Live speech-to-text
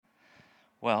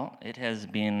Well, it's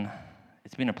been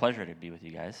a pleasure to be with you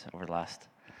guys over the last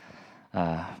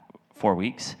 4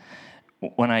 weeks.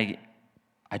 When I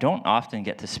don't often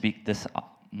get to speak this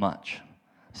much,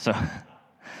 so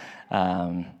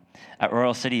at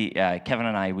Royal City, Kevin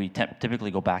and I we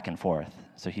typically go back and forth.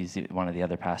 So he's one of the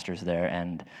other pastors there,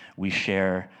 and we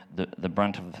share the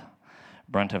brunt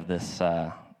of this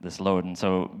load. And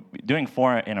so doing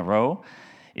 4 in a row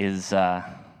is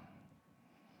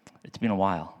it's been a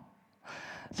while.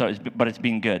 But it's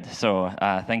been good. So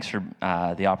thanks for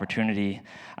the opportunity.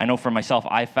 I know for myself,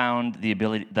 I found the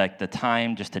ability, like the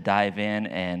time, just to dive in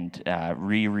and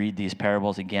reread these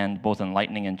parables again, both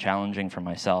enlightening and challenging for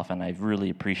myself. And I've really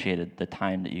appreciated the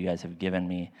time that you guys have given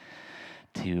me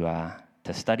to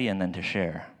study and then to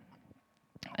share.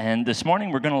 And this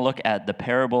morning, we're going to look at the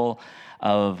parable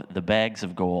of the bags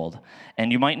of gold,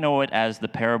 and you might know it as the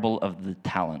parable of the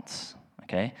talents.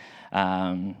 Okay.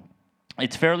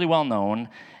 It's fairly well known,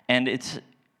 and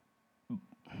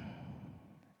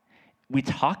we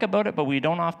talk about it, but we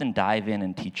don't often dive in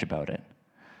and teach about it.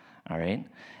 All right?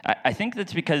 I think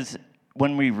that's because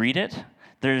when we read it,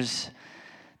 there's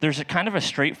a kind of a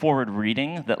straightforward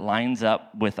reading that lines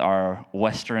up with our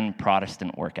Western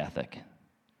Protestant work ethic.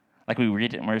 Like we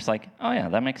read it and we're just like, oh yeah,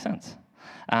 that makes sense.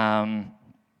 Right?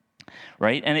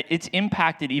 And it's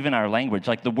impacted even our language.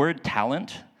 Like the word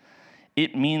talent,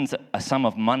 it means a sum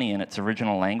of money in its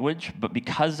original language, but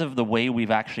because of the way we've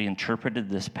actually interpreted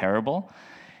this parable,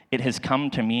 it has come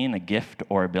to mean a gift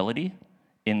or ability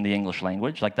in the English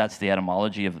language. Like that's the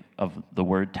etymology of the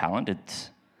word talent. It's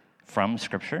from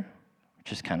Scripture,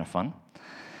 which is kind of fun.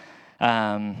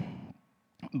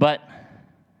 But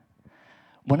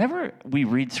whenever we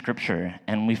read Scripture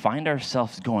and we find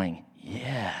ourselves going,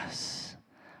 yes,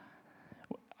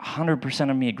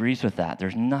 100% of me agrees with that.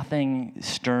 There's nothing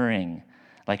stirring,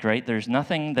 right? There's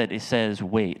nothing that it says,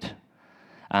 wait.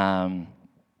 And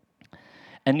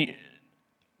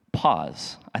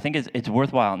pause. I think it's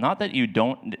worthwhile. Not that you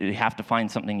have to find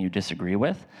something you disagree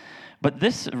with, but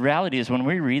this reality is when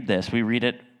we read this, we read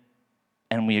it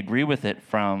and we agree with it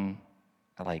from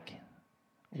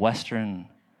Western,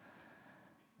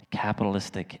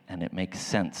 capitalistic, and it makes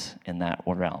sense in that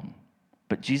realm.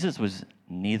 But Jesus was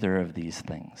neither of these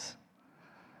things,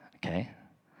 okay?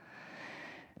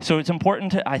 So it's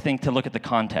important, I think, to look at the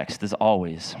context, as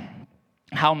always.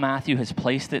 How Matthew has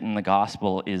placed it in the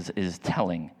gospel is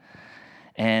telling,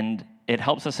 and it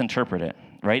helps us interpret it,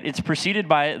 right? It's preceded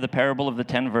by the parable of the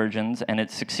 10 virgins, and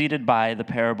it's succeeded by the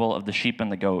parable of the sheep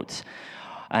and the goats.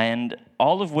 And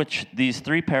all of which, these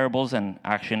 3 parables, and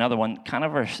actually another one, kind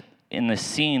of are in the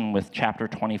scene with chapter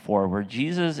 24, where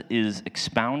Jesus is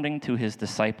expounding to his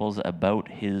disciples about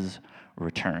his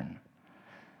return.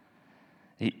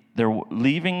 They're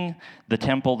leaving the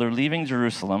temple, they're leaving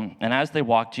Jerusalem, and as they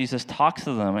walk, Jesus talks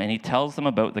to them, and he tells them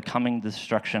about the coming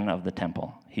destruction of the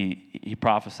temple. He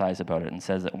prophesies about it and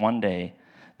says that one day,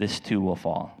 this too will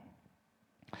fall.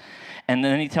 And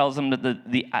then he tells them that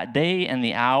the day and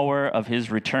the hour of his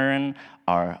return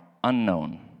are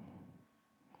unknown,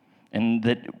 and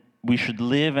that we should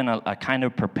live in a kind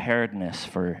of preparedness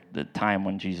for the time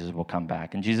when Jesus will come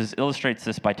back. And Jesus illustrates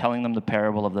this by telling them the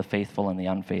parable of the faithful and the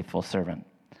unfaithful servant.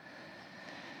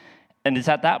 And it's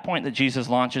at that point that Jesus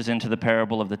launches into the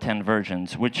parable of the 10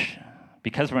 virgins, which,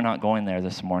 because we're not going there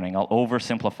this morning, I'll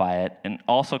oversimplify it, and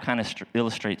also kind of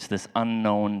illustrates this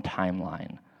unknown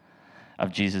timeline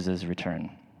of Jesus' return.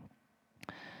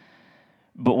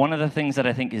 But one of the things that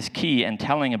I think is key and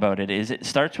telling about it is it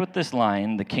starts with this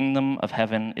line, the kingdom of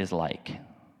heaven is like.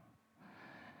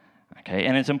 Okay,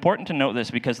 and it's important to note this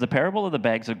because the parable of the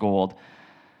bags of gold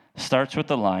starts with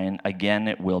the line, again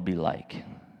it will be like.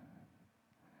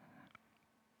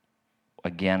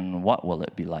 Again, what will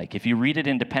it be like? If you read it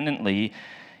independently,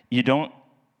 you don't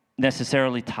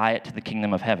necessarily tie it to the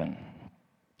kingdom of heaven.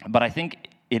 But I think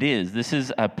it is. This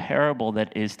is a parable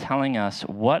that is telling us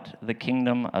what the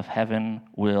kingdom of heaven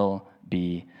will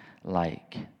be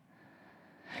like.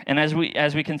 And as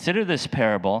we consider this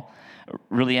parable,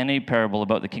 really any parable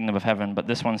about the kingdom of heaven, but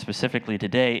this one specifically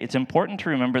today, it's important to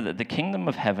remember that the kingdom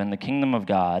of heaven, the kingdom of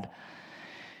God,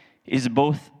 is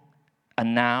both a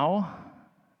now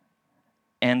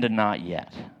and a not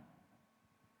yet.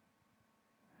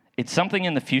 It's something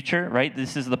in the future, right?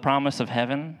 This is the promise of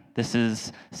heaven. This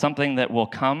is something that will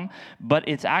come, but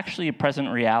it's actually a present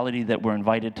reality that we're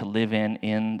invited to live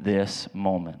in this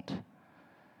moment.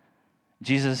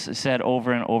 Jesus said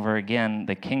over and over again,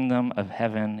 the kingdom of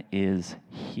heaven is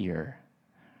here,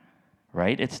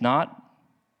 right? It's not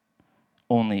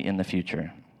only in the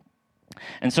future.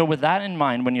 And so with that in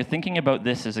mind, when you're thinking about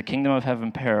this as a kingdom of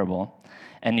heaven parable,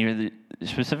 and you're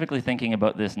specifically thinking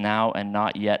about this now and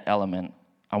not yet element,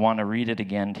 I want to read it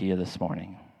again to you this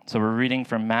morning. So we're reading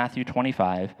from Matthew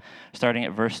 25, starting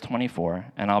at verse 24,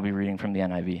 and I'll be reading from the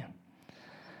NIV.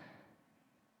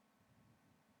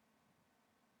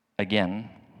 Again,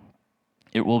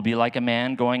 it will be like a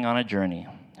man going on a journey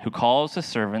who calls his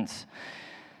servants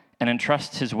and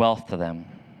entrusts his wealth to them.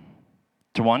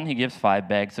 To one he gives 5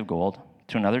 bags of gold,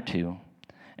 to another 2,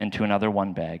 and to another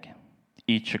 1 bag,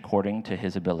 each according to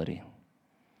his ability.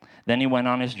 Then he went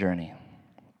on his journey.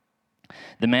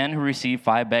 The man who received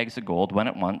 5 bags of gold went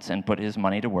at once and put his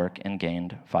money to work and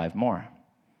gained 5 more.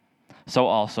 So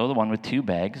also the one with 2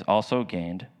 bags also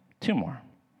gained 2 more.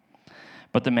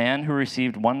 But the man who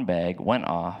received 1 bag went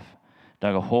off,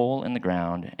 dug a hole in the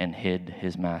ground, and hid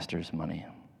his master's money.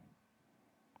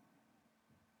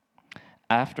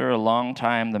 After a long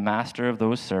time, the master of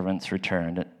those servants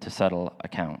returned to settle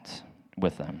accounts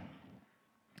with them.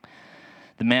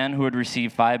 The man who had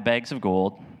received 5 bags of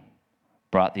gold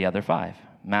brought the other 5.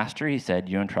 Master, he said,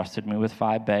 you entrusted me with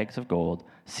 5 bags of gold.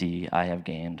 See, I have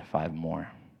gained 5 more.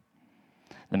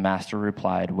 The master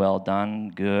replied, well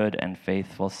done, good and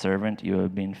faithful servant. You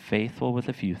have been faithful with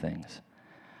a few things.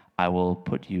 I will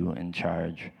put you in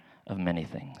charge of many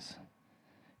things.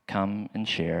 Come and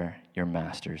share your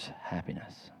master's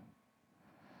happiness.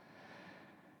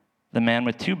 The man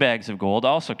with 2 bags of gold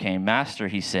also came. Master,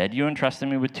 he said, you entrusted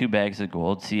me with 2 bags of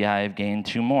gold. See, I have gained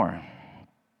 2 more.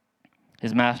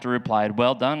 His master replied,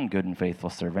 well done, good and faithful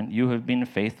servant. You have been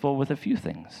faithful with a few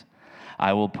things.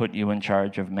 I will put you in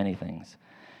charge of many things.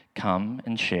 Come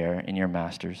and share in your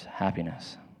master's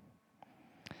happiness.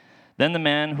 Then the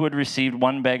man who had received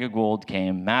 1 bag of gold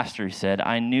came. Master, he said,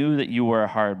 I knew that you were a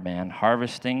hard man,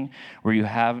 harvesting where you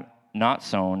have not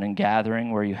sown and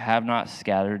gathering where you have not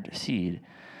scattered seed.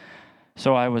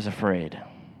 So I was afraid.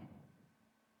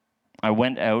 I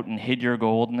went out and hid your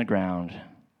gold in the ground.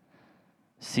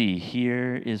 See,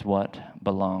 here is what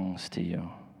belongs to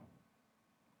you.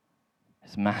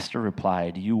 His master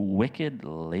replied, you wicked,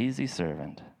 lazy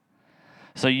servant.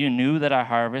 So you knew that I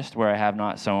harvest where I have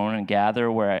not sown and gather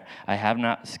where I have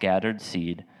not scattered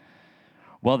seed.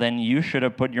 Well, then you should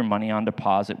have put your money on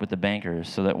deposit with the bankers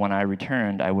so that when I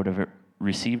returned, I would have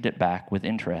received it back with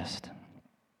interest.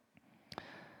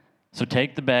 So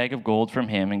take the bag of gold from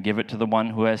him and give it to the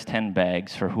one who has 10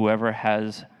 bags, for whoever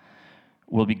has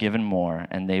will be given more,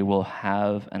 and they will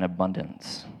have an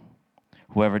abundance.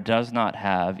 Whoever does not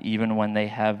have, even what they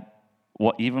have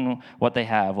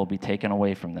will be taken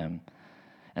away from them.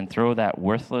 And throw that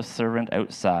worthless servant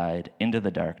outside into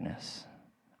the darkness,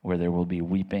 where there will be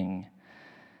weeping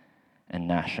and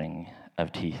gnashing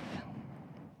of teeth.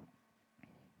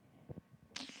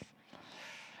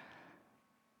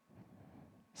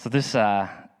 So this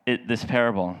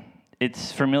parable,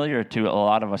 it's familiar to a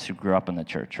lot of us who grew up in the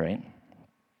church, right?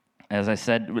 As I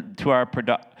said, to our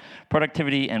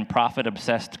productivity and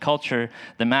profit-obsessed culture,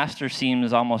 the master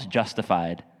seems almost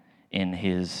justified in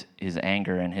his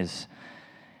anger and his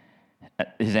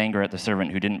anger at the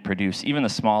servant who didn't produce even the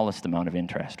smallest amount of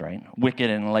interest, right? Wicked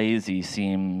and lazy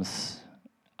seems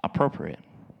appropriate.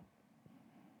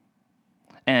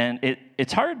 And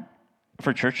it's hard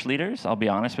for church leaders, I'll be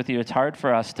honest with you, it's hard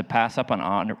for us to pass up an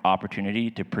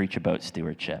opportunity to preach about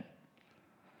stewardship,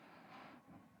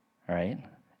 right?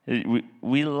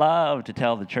 We love to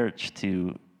tell the church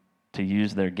to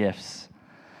use their gifts.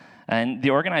 And the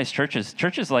organized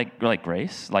churches like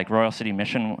Grace, like Royal City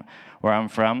Mission, where I'm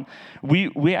from,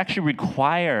 we actually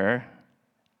require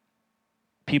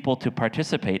people to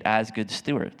participate as good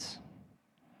stewards,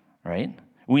 right?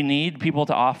 We need people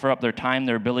to offer up their time,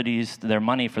 their abilities, their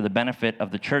money for the benefit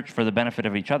of the church, for the benefit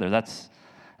of each other. That's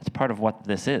part of what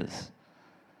this is.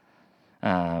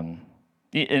 And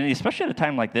especially at a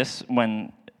time like this,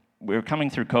 when we're coming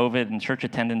through COVID and church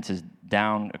attendance is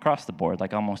down across the board,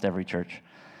 like almost every church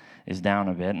is down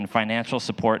a bit, and financial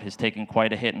support has taken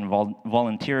quite a hit, and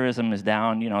volunteerism is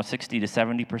down, 60 to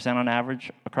 70% on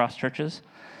average across churches.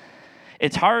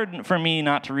 It's hard for me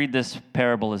not to read this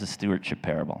parable as a stewardship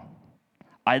parable.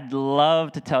 I'd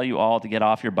love to tell you all to get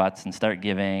off your butts and start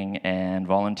giving and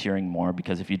volunteering more,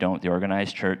 because if you don't, the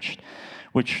organized church,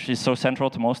 which is so central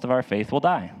to most of our faith, will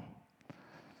die.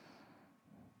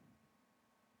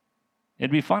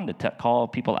 It'd be fun to call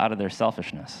people out of their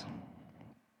selfishness.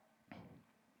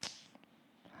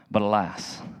 But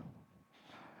alas,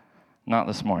 not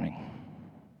this morning.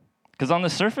 Because on the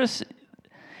surface,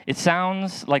 it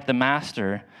sounds like the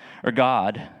master, or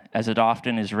God, as it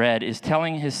often is read, is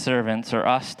telling his servants or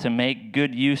us to make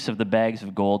good use of the bags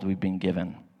of gold we've been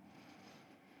given.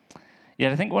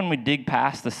 Yet I think when we dig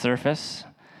past the surface,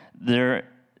 there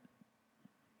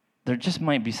there just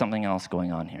might be something else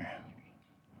going on here.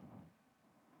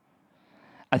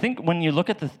 I think when you look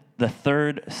at the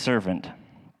third servant,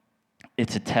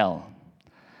 it's a tell.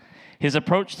 His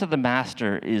approach to the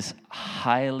master is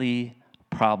highly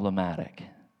problematic.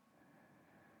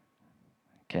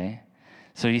 Okay?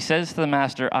 So he says to the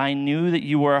master, I knew that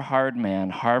you were a hard man,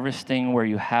 harvesting where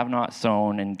you have not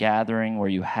sown and gathering where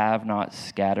you have not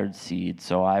scattered seed,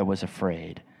 so I was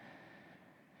afraid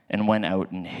and went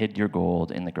out and hid your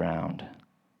gold in the ground.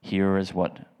 Here is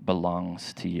what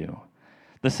belongs to you.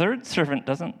 The third servant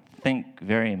doesn't think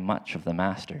very much of the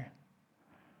master.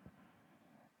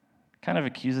 Kind of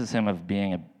accuses him of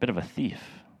being a bit of a thief.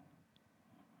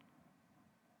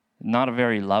 Not a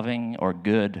very loving or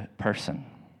good person.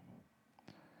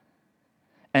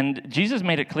 And Jesus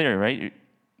made it clear, right,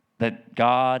 that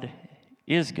God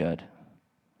is good.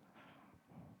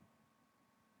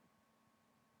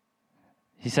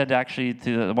 He said actually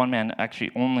to the one man,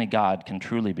 actually only God can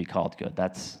truly be called good.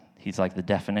 He's like the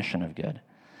definition of good.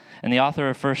 And the author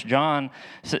of 1 John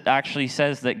actually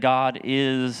says that God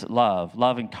is love,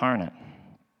 love incarnate.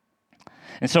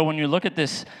 And so when you look at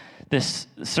this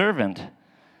servant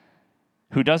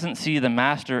who doesn't see the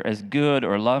master as good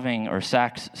or loving or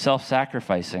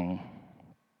self-sacrificing,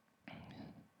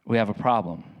 we have a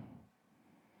problem,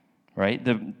 right?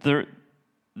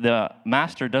 The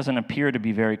master doesn't appear to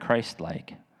be very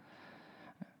Christ-like.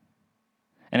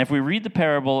 And if we read the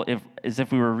parable as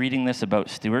if we were reading this about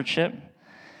stewardship,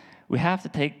 we have to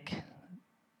take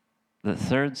the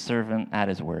third servant at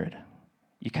his word.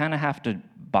 You kind of have to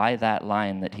buy that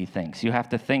line that he thinks. You have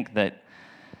to think that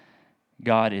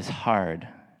God is hard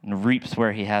and reaps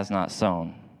where he has not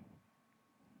sown.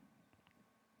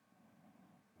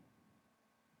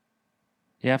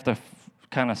 You have to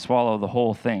kind of swallow the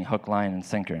whole thing, hook, line, and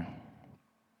sinker.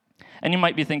 And you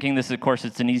might be thinking this, of course,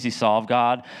 it's an easy solve.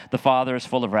 God, the Father, is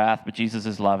full of wrath, but Jesus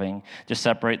is loving. Just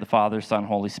separate the Father, Son,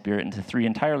 Holy Spirit into three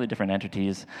entirely different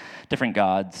entities, different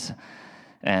gods,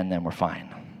 and then we're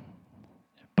fine.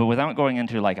 But without going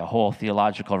into like a whole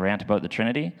theological rant about the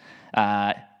Trinity,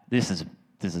 this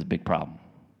is a big problem.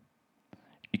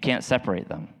 You can't separate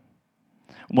them.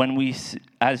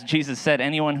 As Jesus said,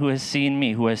 anyone who has seen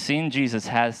me, who has seen Jesus,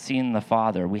 has seen the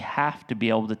Father. We have to be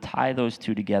able to tie those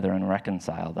two together and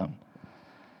reconcile them.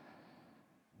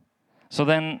 So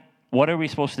then, what are we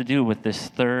supposed to do with this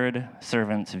third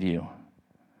servant's view?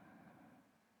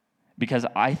 Because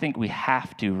I think we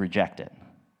have to reject it.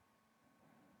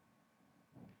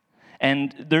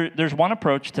 And there's one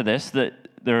approach to this that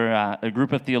there are a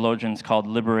group of theologians called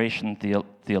liberation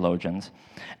theologians.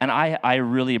 And I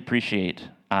really appreciate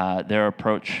their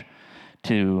approach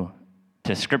to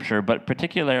Scripture, but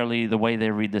particularly the way they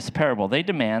read this parable. They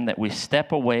demand that we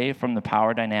step away from the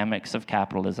power dynamics of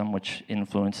capitalism, which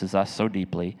influences us so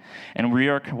deeply, and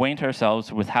reacquaint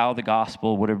ourselves with how the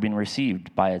gospel would have been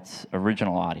received by its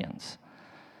original audience.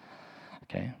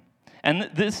 Okay? And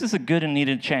this is a good and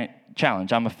needed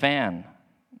challenge. I'm a fan,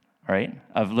 right,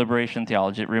 of liberation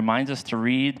theology. It reminds us to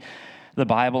read the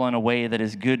Bible in a way that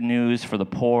is good news for the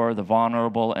poor, the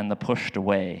vulnerable, and the pushed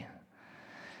away.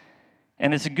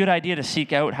 And it's a good idea to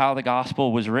seek out how the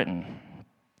gospel was written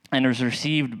and was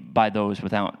received by those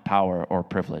without power or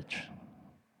privilege.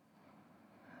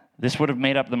 This would have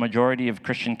made up the majority of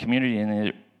Christian community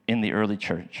in the early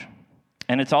church.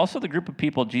 And it's also the group of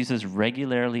people Jesus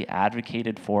regularly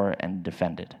advocated for and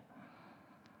defended.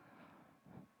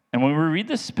 And when we read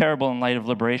this parable in light of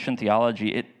liberation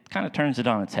theology, it kind of turns it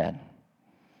on its head.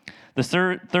 The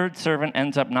third servant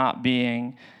ends up not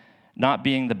being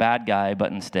the bad guy,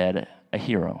 but instead a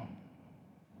hero.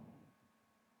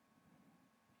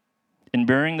 In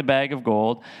bearing the bag of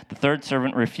gold, the third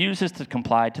servant refuses to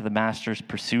comply to the master's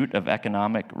pursuit of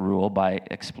economic rule by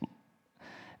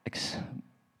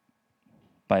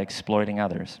exploiting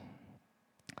others.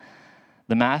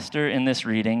 The master in this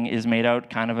reading is made out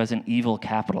kind of as an evil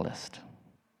capitalist.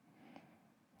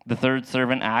 The third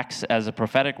servant acts as a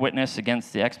prophetic witness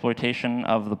against the exploitation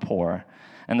of the poor,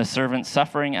 and the servant's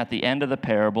suffering at the end of the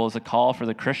parable is a call for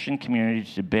the Christian community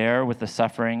to bear with the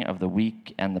suffering of the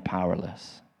weak and the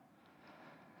powerless.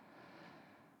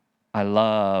 I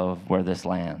love where this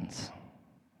lands.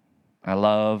 I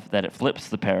love that it flips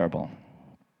the parable.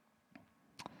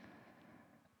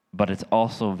 But it's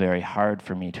also very hard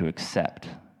for me to accept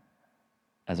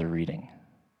as a reading.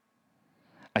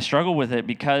 I struggle with it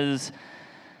because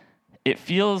it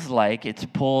feels like it's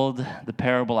pulled the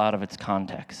parable out of its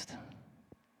context.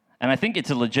 And I think it's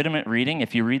a legitimate reading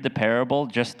if you read the parable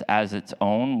just as its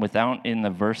own, without in the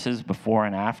verses before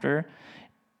and after.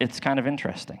 It's kind of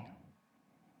interesting.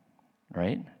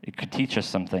 right? It could teach us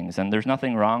some things. And there's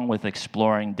nothing wrong with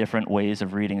exploring different ways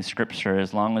of reading Scripture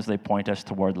as long as they point us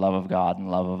toward love of God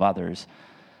and love of others.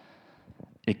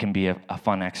 It can be a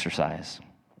fun exercise.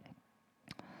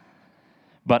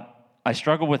 But I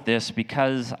struggle with this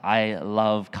because I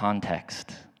love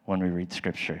context when we read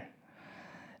Scripture.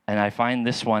 And I find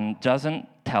this one doesn't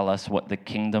tell us what the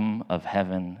kingdom of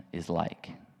heaven is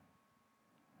like.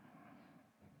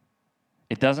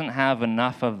 It doesn't have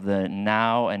enough of the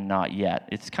now and not yet.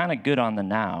 It's kind of good on the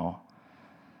now,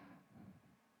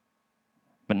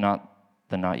 but not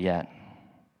the not yet.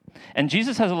 And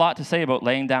Jesus has a lot to say about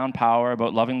laying down power,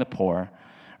 about loving the poor,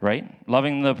 right?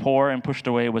 Loving the poor and pushed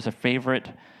away was a favorite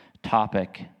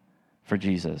topic for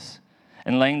Jesus.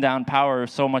 And laying down power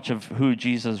is so much of who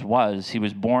Jesus was. He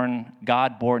was born,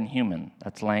 God-born human.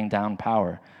 That's laying down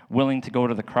power. Willing to go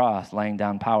to the cross, laying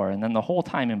down power. And then the whole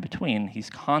time in between, he's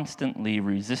constantly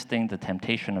resisting the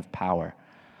temptation of power.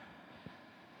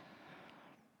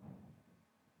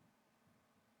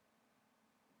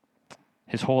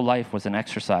 His whole life was an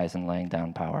exercise in laying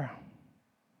down power.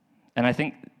 And I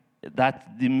think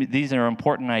that these are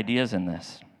important ideas in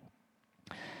this.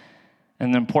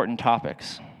 And important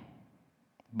topics.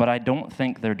 But I don't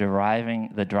think they're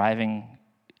the driving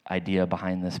idea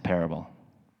behind this parable.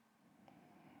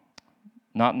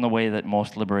 Not in the way that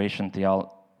most liberation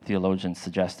theologians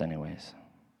suggest anyways.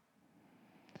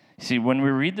 See, when we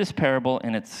read this parable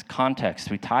in its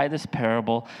context, we tie this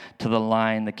parable to the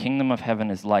line, the kingdom of heaven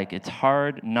is like, it's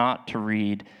hard not to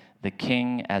read the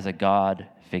king as a God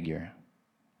figure.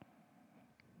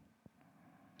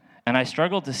 And I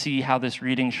struggle to see how this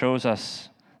reading shows us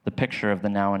the picture of the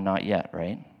now and not yet,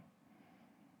 right?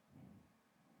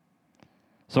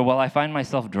 So while I find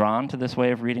myself drawn to this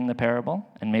way of reading the parable,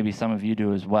 and maybe some of you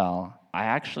do as well, I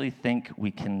actually think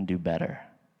we can do better.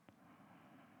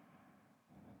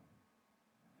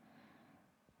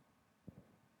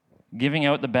 Giving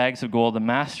out the bags of gold, the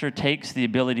master takes the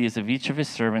abilities of each of his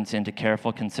servants into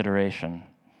careful consideration.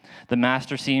 The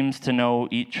master seems to know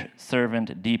each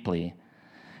servant deeply.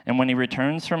 And when he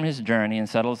returns from his journey and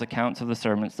settles accounts of the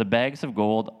servants, the bags of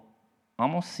gold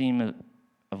almost seem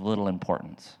of little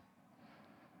importance,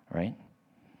 right?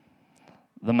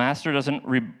 The master doesn't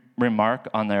remark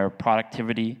on their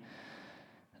productivity,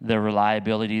 their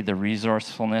reliability, the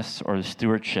resourcefulness, or the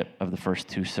stewardship of the first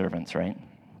two servants, right?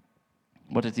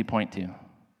 What does he point to?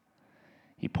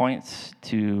 He points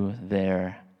to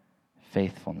their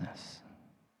faithfulness.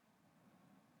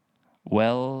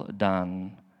 Well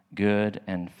done, good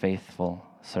and faithful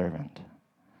servant.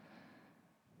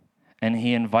 And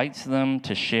he invites them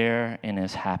to share in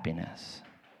his happiness.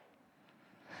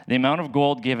 The amount of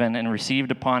gold given and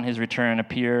received upon his return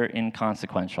appear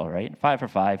inconsequential, right? 5 for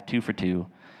 5, 2 for 2.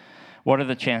 What are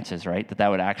the chances, right, that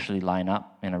would actually line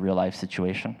up in a real life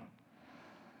situation?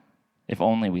 If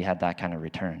only we had that kind of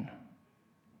return,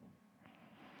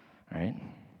 right?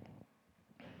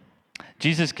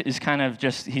 Jesus is kind of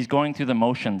he's going through the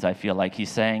motions, I feel like. He's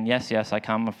saying, yes, I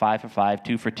come a 5 for 5,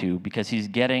 2 for 2, because he's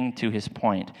getting to his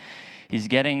point. He's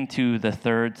getting to the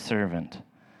third servant.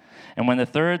 And when the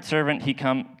third servant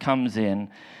comes in,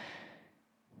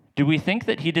 do we think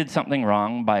that he did something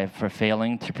wrong for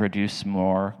failing to produce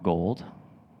more gold?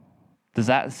 Does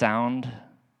that sound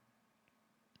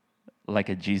like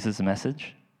a Jesus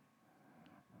message?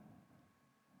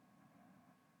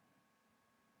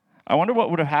 I wonder what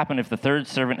would have happened if the third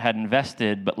servant had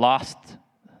invested but lost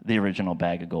the original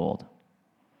bag of gold. Do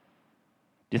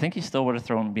you think he still would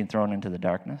have been thrown into the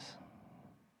darkness?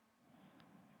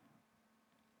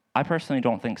 I personally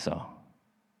don't think so.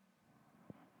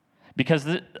 Because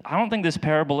I don't think this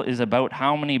parable is about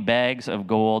how many bags of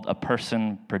gold a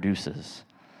person produces.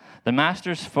 The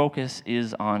master's focus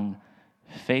is on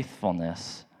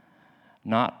faithfulness,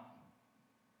 not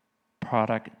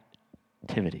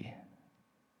productivity.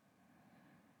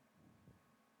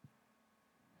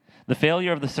 The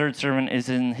failure of the third servant is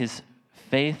in his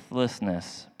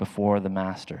faithlessness before the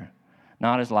master,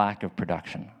 not his lack of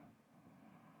production.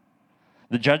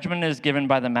 The judgment is given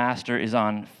by the master is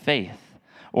on faith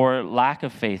or lack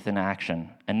of faith in action,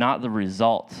 and not the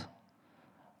result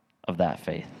of that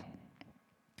faith.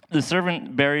 The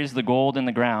servant buries the gold in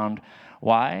the ground.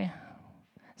 Why?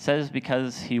 It says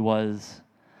because he was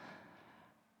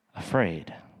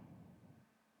afraid.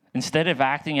 Instead of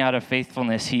acting out of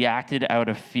faithfulness, he acted out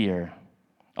of fear.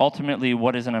 Ultimately,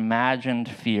 what is an imagined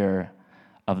fear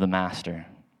of the master.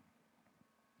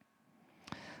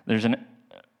 There's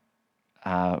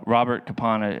Robert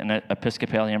Capon, an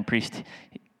Episcopalian priest,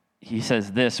 he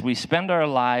says this: we spend our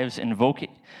lives invoking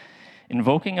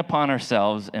upon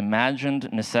ourselves imagined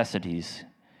necessities,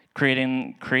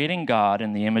 creating God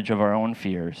in the image of our own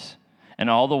fears. And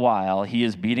all the while, he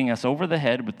is beating us over the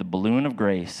head with the balloon of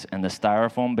grace and the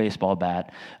styrofoam baseball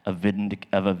bat of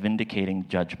a vindicating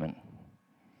judgment.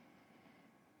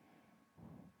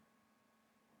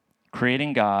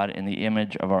 Creating God in the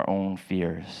image of our own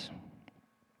fears.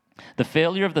 The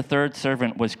failure of the third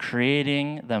servant was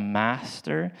creating the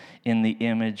master in the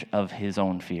image of his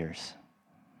own fears.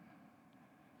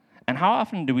 And how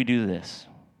often do we do this?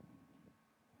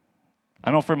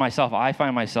 I know for myself, I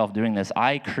find myself doing this.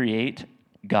 I create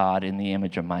God in the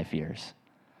image of my fears.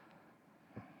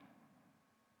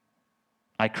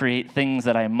 I create things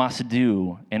that I must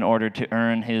do in order to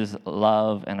earn his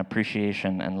love and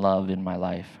appreciation and love in my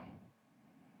life.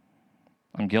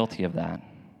 I'm guilty of that.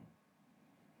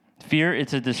 Fear,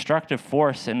 it's a destructive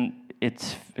force, and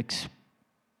it's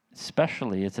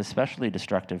especially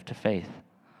destructive to faith.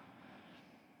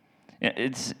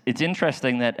 It's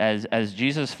interesting that as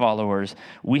Jesus followers,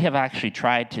 we have actually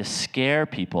tried to scare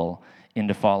people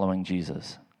into following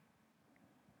Jesus.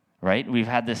 Right? We've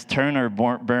had this turn or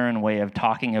burn way of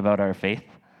talking about our faith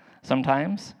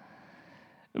sometimes.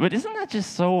 But isn't that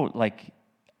just so,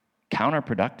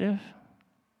 counterproductive?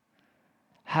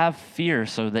 Have fear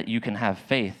so that you can have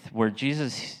faith, where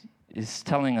Jesus is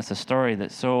telling us a story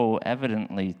that so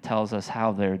evidently tells us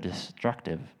how they're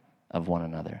destructive of one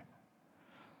another.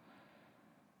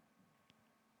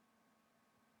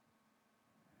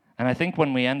 And I think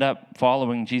when we end up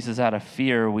following Jesus out of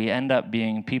fear, we end up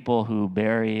being people who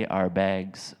bury our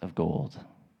bags of gold.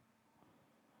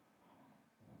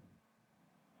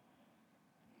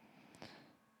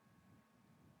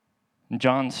 In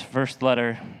John's first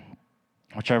letter,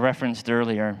 which I referenced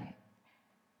earlier,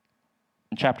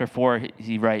 in chapter 4,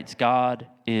 he writes, God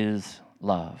is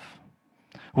love.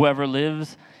 Whoever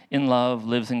lives in love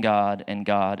lives in God, and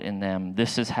God in them.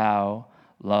 This is how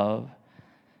love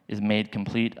is made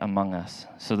complete among us,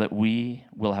 so that we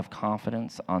will have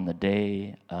confidence on the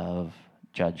day of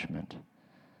judgment.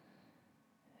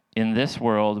 In this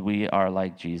world, we are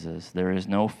like Jesus. There is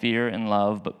no fear in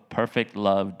love, but perfect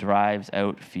love drives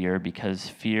out fear, because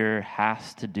fear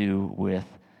has to do with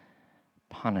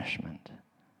punishment.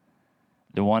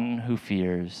 The one who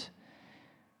fears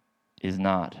is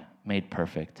not made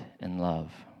perfect in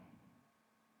love.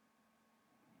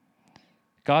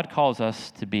 God calls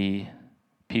us to be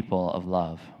people of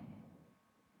love.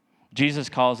 Jesus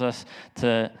calls us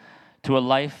to a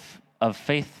life of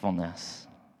faithfulness,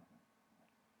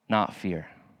 not fear.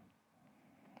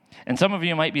 And some of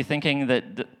you might be thinking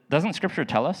that, doesn't Scripture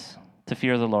tell us to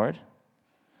fear the Lord?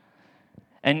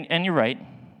 And you're right,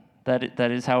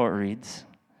 that is how it reads.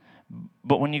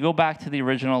 But when you go back to the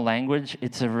original language,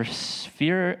 it's a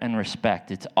fear and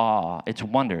respect. It's awe. It's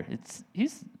wonder.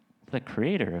 He's the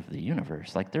creator of the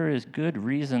universe. There is good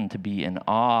reason to be in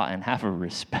awe and have a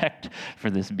respect for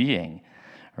this being,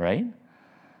 right?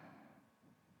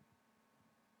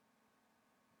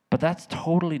 But that's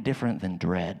totally different than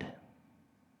dread.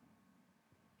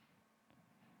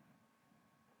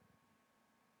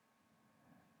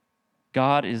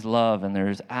 God is love, and there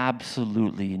is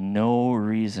absolutely no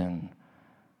reason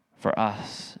for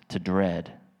us to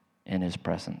dread in his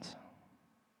presence.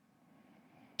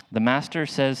 The master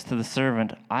says to the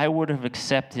servant, I would have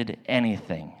accepted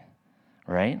anything,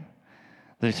 right?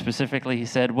 Specifically, he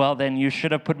said, well, then you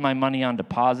should have put my money on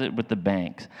deposit with the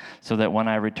bank, so that when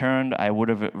I returned, I would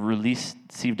have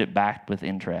received it back with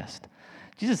interest.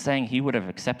 Jesus is saying he would have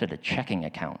accepted a checking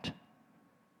account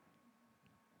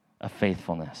of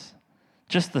faithfulness.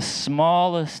 Just the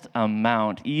smallest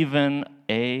amount, even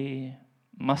a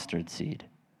mustard seed.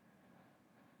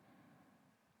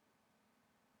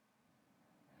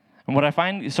 And what I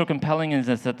find so compelling is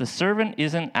that the servants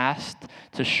aren't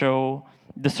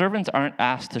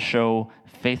asked to show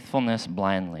faithfulness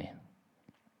blindly.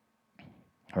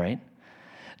 Right?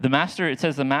 It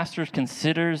says the master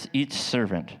considers each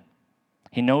servant.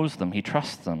 He knows them, he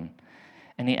trusts them,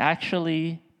 and he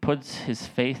actually puts his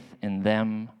faith in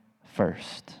them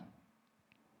first.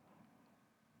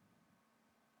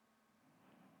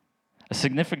 A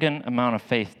significant amount of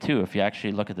faith, too, if you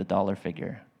actually look at the dollar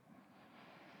figure.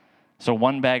 So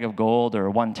 1 bag of gold or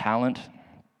 1 talent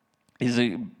is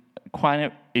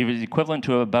equivalent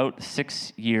to about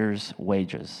 6 years'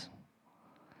 wages.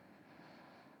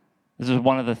 This is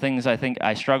one of the things I think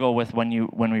I struggle with when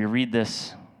we read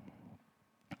this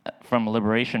from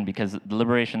liberation, because the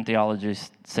liberation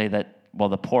theologists say that, well,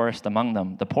 the poorest among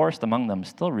them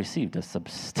still received a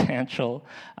substantial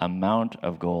amount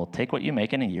of gold. Take what you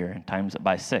make in a year and times it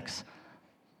by 6.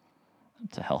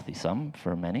 It's a healthy sum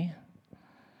for many.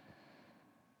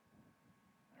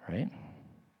 Right?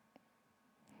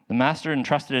 The master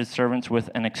entrusted his servants with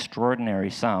an extraordinary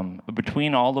sum,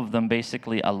 between all of them,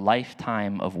 basically a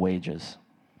lifetime of wages.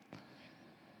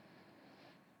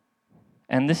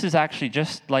 And this is actually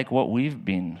just like what we've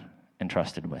been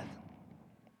entrusted with.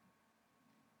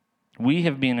 We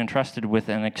have been entrusted with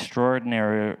an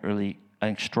extraordinary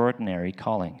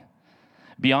calling,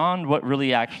 beyond what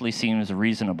really actually seems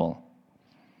reasonable.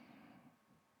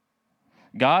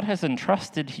 God has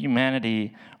entrusted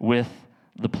humanity with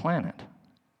the planet,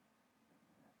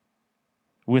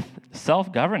 with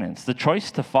self-governance, the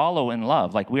choice to follow and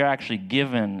love. Like, we are actually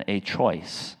given a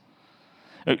choice.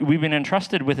 We've been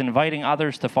entrusted with inviting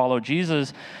others to follow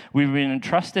Jesus. We've been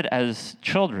entrusted as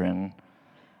children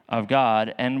of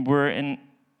God, and we're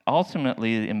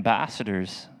ultimately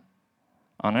ambassadors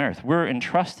on earth. We're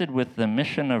entrusted with the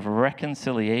mission of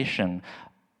reconciliation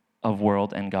of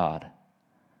world and God.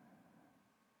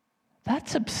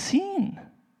 That's obscene.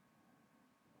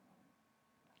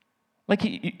 Like,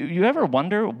 you ever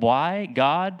wonder why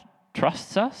God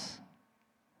trusts us?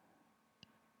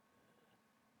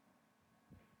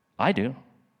 I do.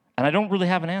 And I don't really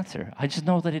have an answer. I just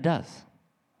know that he does.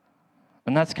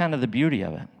 And that's kind of the beauty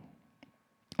of it.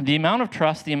 The amount of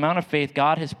trust, the amount of faith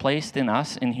God has placed in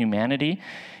us, in humanity,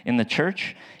 in the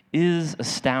church, is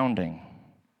astounding,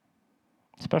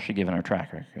 especially given our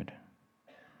track record.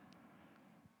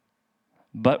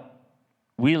 But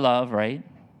we love, right?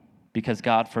 Because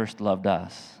God first loved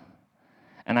us.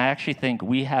 And I actually think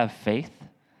we have faith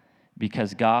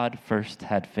because God first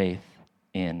had faith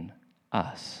in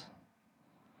us.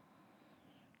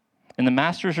 In the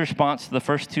master's response to the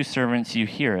first two servants, you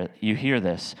hear it. You hear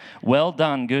this. Well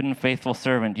done, good and faithful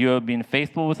servant. You have been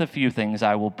faithful with a few things.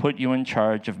 I will put you in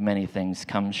charge of many things.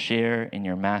 Come share in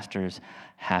your master's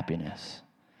happiness.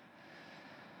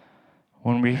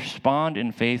 When we respond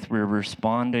in faith, we're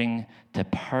responding to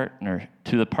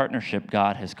the partnership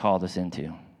God has called us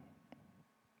into.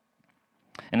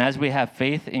 And as we have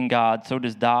faith in God, so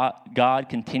does God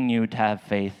continue to have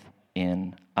faith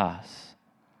in us.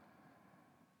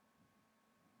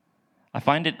 I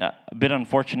find it a bit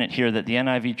unfortunate here that the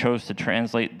NIV chose to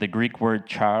translate the Greek word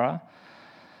chara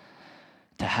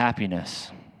to happiness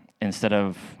instead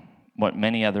of what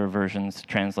many other versions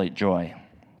translate joy.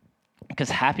 Because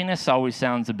happiness always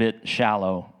sounds a bit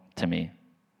shallow to me.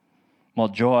 Well,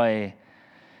 joy,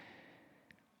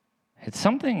 it's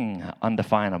something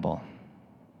undefinable.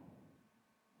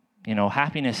 You know,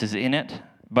 happiness is in it,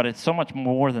 but it's so much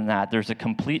more than that. There's a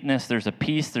completeness, there's a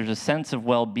peace, there's a sense of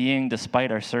well-being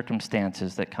despite our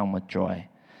circumstances that come with joy.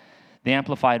 The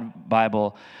Amplified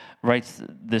Bible writes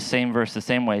this same verse the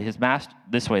same way. His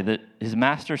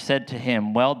master said to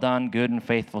him, well done, good and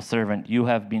faithful servant. You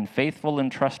have been faithful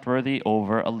and trustworthy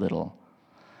over a little.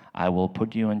 I will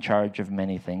put you in charge of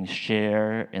many things.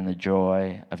 Share in the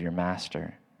joy of your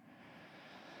master.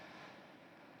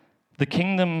 The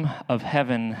kingdom of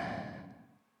heaven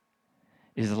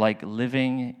is like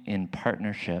living in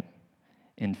partnership,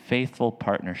 in faithful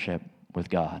partnership with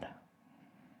God.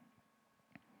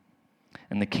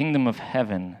 And the kingdom of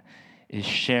heaven is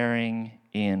sharing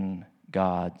in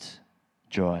God's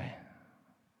joy.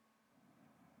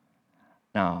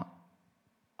 Now,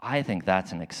 I think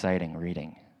that's an exciting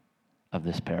reading of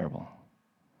this parable.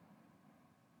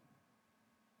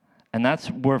 And that's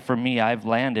where, for me, I've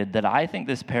landed that I think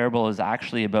this parable is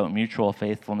actually about mutual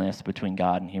faithfulness between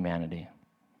God and humanity.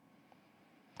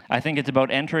 I think it's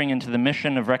about entering into the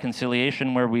mission of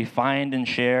reconciliation where we find and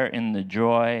share in the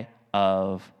joy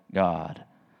of God.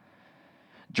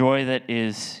 Joy that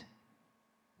is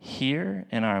here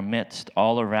in our midst,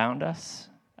 all around us.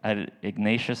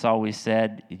 Ignatius always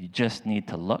said, you just need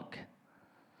to look.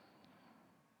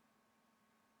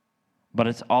 But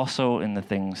it's also in the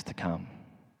things to come.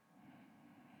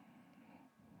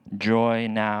 Joy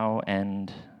now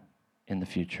and in the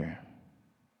future.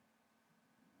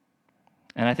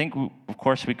 And I think, of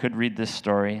course, we could read this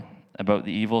story about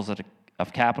the evils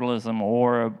of capitalism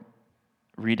or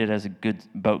read it as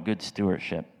about good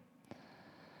stewardship.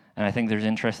 And I think there's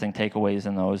interesting takeaways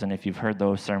in those, and if you've heard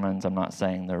those sermons, I'm not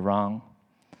saying they're wrong.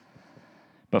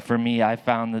 But for me, I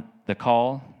found that the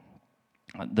call,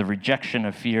 the rejection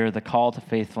of fear, the call to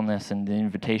faithfulness, and the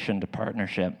invitation to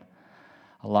partnership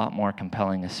a lot more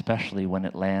compelling, especially when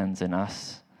it lands in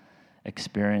us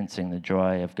experiencing the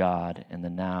joy of God in the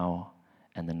now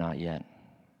and the not yet.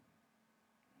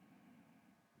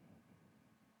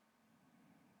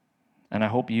 And I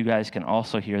hope you guys can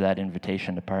also hear that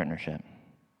invitation to partnership.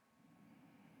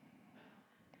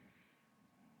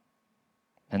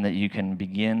 And that you can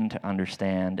begin to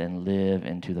understand and live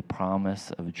into the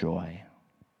promise of joy.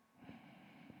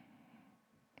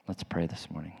 Let's pray this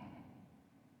morning.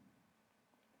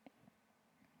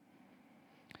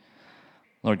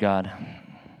 Lord God,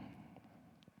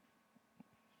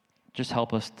 just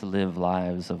help us to live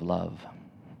lives of love.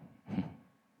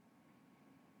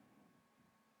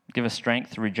 Give us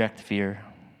strength to reject fear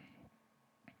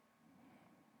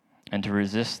and to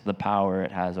resist the power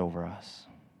it has over us.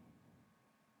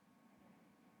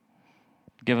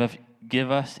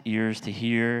 Give us ears to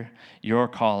hear your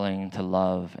calling to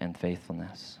love and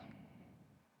faithfulness.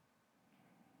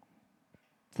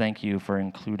 Thank you for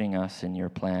including us in your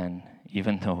plan,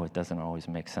 even though it doesn't always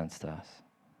make sense to us.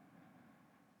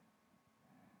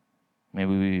 May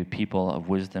we be people of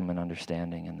wisdom and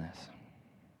understanding in this.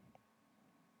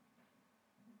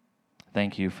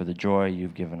 Thank you for the joy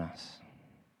you've given us.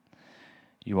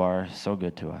 You are so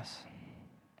good to us.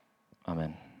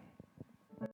 Amen.